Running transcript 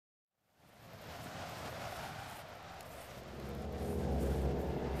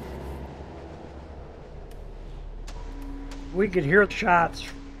We could hear shots,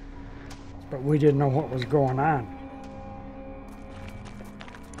 but we didn't know what was going on.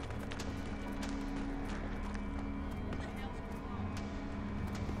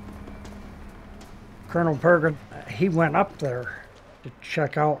 Colonel Perkin, he went up there to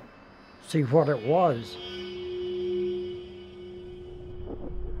check out, see what it was.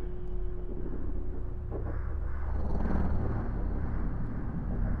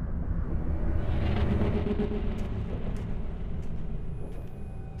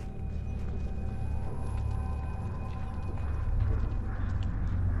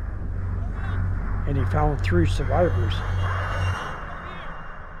 And he found 3 survivors.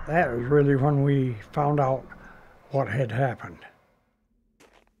 That was really when we found out what had happened.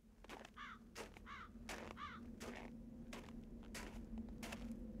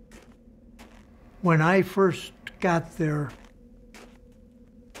 When I first got there,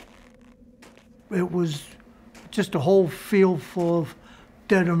 it was just a whole field full of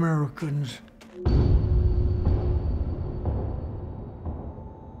dead Americans.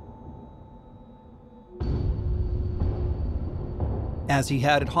 As he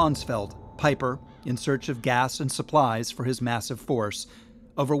had at Hounsfeld, Piper, in search of gas and supplies for his massive force,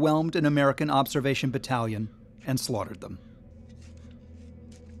 overwhelmed an American observation battalion and slaughtered them.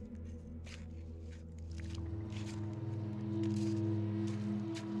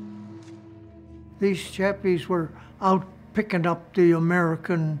 These chappies were out picking up the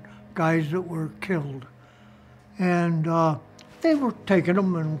American guys that were killed. And they were taking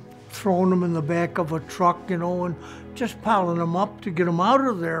them and throwing them in the back of a truck, you know, and just piling them up to get them out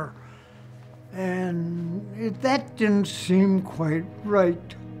of there. And that didn't seem quite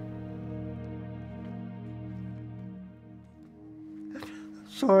right.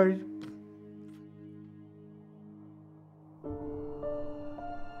 Sorry.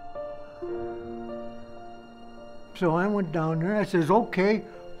 So I went down there, I says, okay,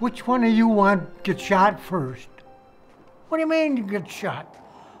 which one of you want to get shot first? What do you mean you get shot?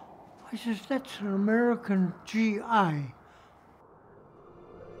 I says, that's an American GI.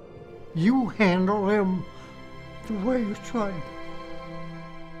 You handle him the way you should.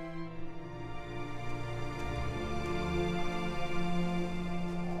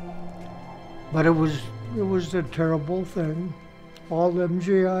 But it was a terrible thing, all them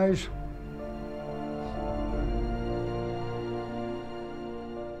GIs.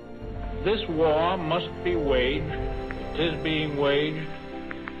 This war must be waged, it is being waged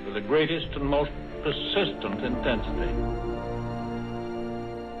with the greatest and most persistent intensity.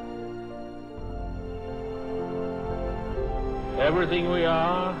 Everything we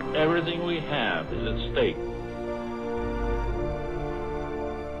are, everything we have is at stake.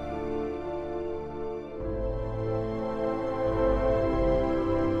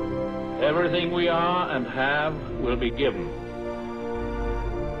 Everything we are and have will be given.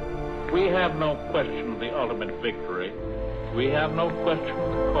 We have no question of the ultimate victory. We have no question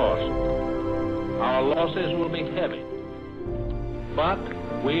of the cost. Our losses will be heavy. But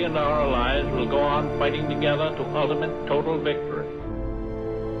we and our allies will go on fighting together to ultimate total victory.